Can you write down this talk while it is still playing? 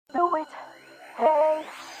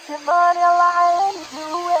What's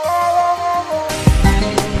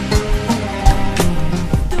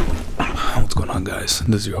going on, guys?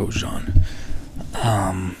 This is your host, John.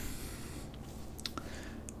 I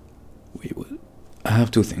have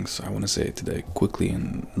two things I want to say today quickly,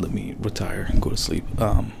 and let me retire and go to sleep.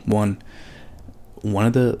 One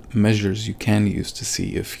of the measures you can use to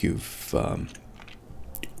see if you've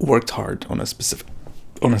worked hard on a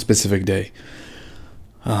specific day,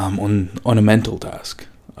 on a mental task,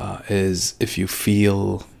 is if you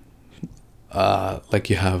feel like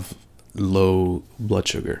you have low blood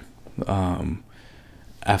sugar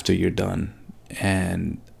after you're done.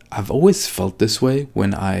 And I've always felt this way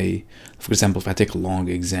when for example, if I take a long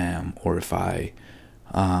exam, or if I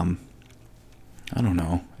don't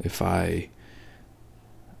know, if I'm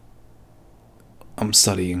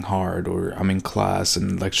studying hard, or I'm in class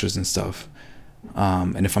and lectures and stuff,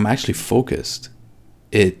 and if I'm actually focused,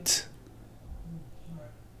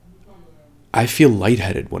 I feel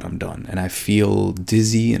lightheaded when I'm done, and I feel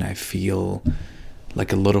dizzy, and I feel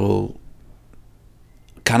like a little,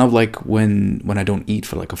 kind of like when I don't eat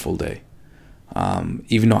for like a full day,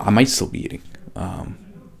 even though I might still be eating.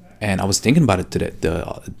 And I was thinking about it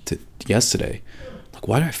yesterday, like,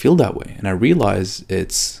 why do I feel that way? And I realize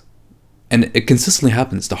and it consistently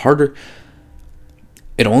happens.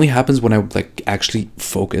 It only happens when I like actually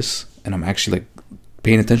focus, and I'm actually like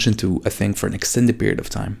paying attention to a thing for an extended period of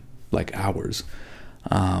time, like hours.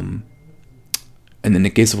 And in the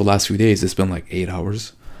case of the last few days, it's been like 8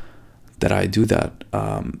 hours that I do that.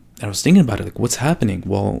 And I was thinking about it, like, what's happening?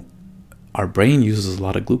 Well, our brain uses a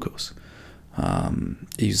lot of glucose.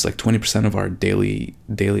 It uses like 20% of our daily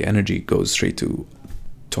energy goes straight to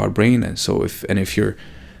our brain. And so if you're,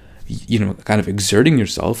 kind of exerting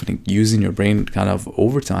yourself and using your brain kind of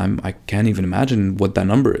overtime, I can't even imagine what that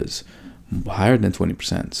number is, higher than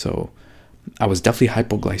 20%. So I was definitely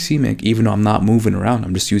hypoglycemic, even though I'm not moving around.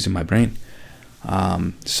 I'm just using my brain.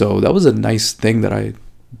 So that was a nice thing that I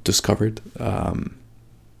discovered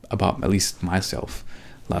about at least myself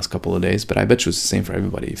last couple of days. But I bet you it's the same for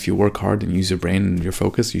everybody. If you work hard and use your brain and your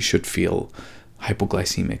focus, you should feel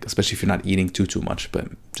hypoglycemic, especially if you're not eating too much, but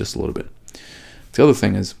just a little bit. The other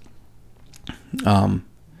thing is,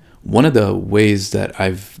 one of the ways that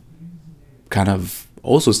I've kind of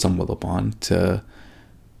also stumbled upon to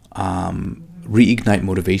reignite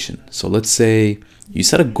motivation. So let's say you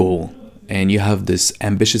set a goal and you have this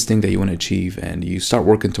ambitious thing that you want to achieve, and you start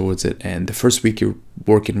working towards it, and the first week you're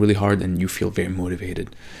working really hard and you feel very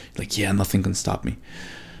motivated, like, yeah, nothing can stop me.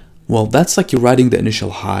 Well, that's like you're riding the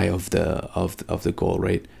initial high of the goal,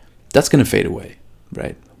 right? That's gonna fade away,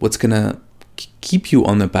 right? What's gonna keep you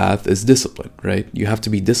on the path is discipline, right? You have to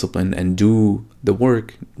be disciplined and do the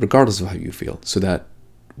work regardless of how you feel, so that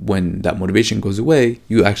when that motivation goes away,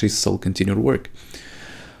 you actually still continue to work.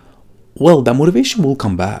 Well, that motivation will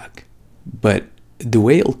come back, but the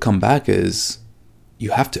way it'll come back is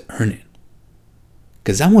you have to earn it.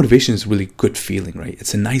 Because that motivation is a really good feeling, right?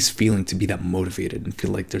 It's a nice feeling to be that motivated and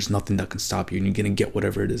feel like there's nothing that can stop you, and you're going to get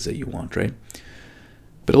whatever it is that you want, right?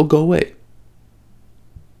 But it'll go away.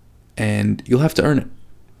 And you'll have to earn it.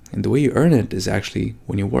 And the way you earn it is actually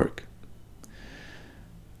when you work.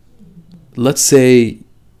 Let's say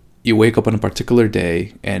you wake up on a particular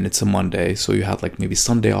day and it's a Monday, so you had like maybe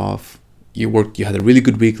Sunday off. You had a really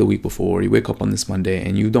good week the week before. You wake up on this Monday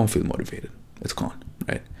and you don't feel motivated. It's gone,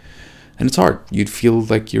 right? And it's hard. You'd feel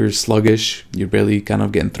like you're sluggish. You're barely kind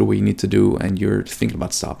of getting through what you need to do, and you're thinking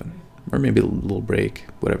about stopping, or maybe a little break,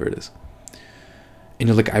 whatever it is. And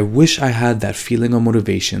you're like, I wish I had that feeling of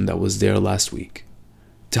motivation that was there last week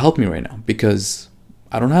to help me right now, because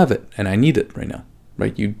I don't have it and I need it right now,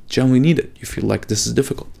 right? You generally need it. You feel like this is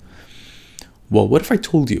difficult. Well, what if I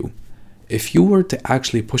told you, if you were to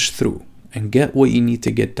actually push through and get what you need to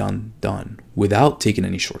get done without taking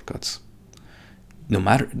any shortcuts,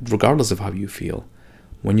 regardless of how you feel,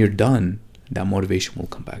 when you're done, that motivation will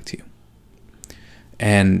come back to you.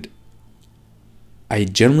 And I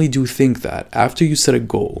generally do think that after you set a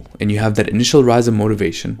goal and you have that initial rise of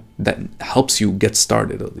motivation that helps you get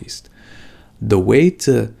started, at least, the way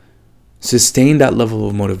to sustain that level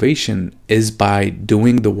of motivation is by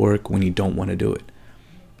doing the work when you don't want to do it.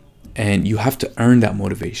 And you have to earn that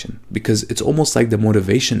motivation, because it's almost like the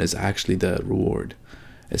motivation is actually the reward.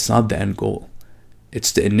 It's not the end goal.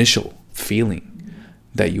 It's the initial feeling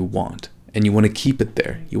that you want, and you want to keep it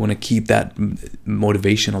there. You want to keep that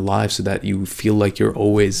motivation alive so that you feel like you're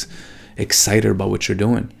always excited about what you're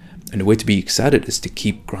doing. And the way to be excited is to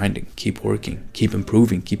keep grinding, keep working, keep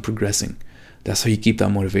improving, keep progressing. That's how you keep that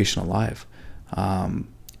motivation alive.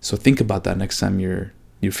 So think about that next time you're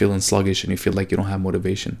feeling sluggish and you feel like you don't have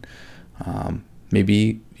motivation.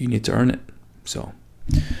 maybe you need to earn it. So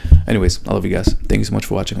anyways, I love you guys. Thank you so much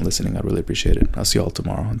for watching and listening. I really appreciate it. I'll see you all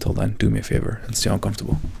tomorrow. Until then, do me a favor and stay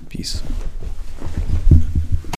uncomfortable. Peace.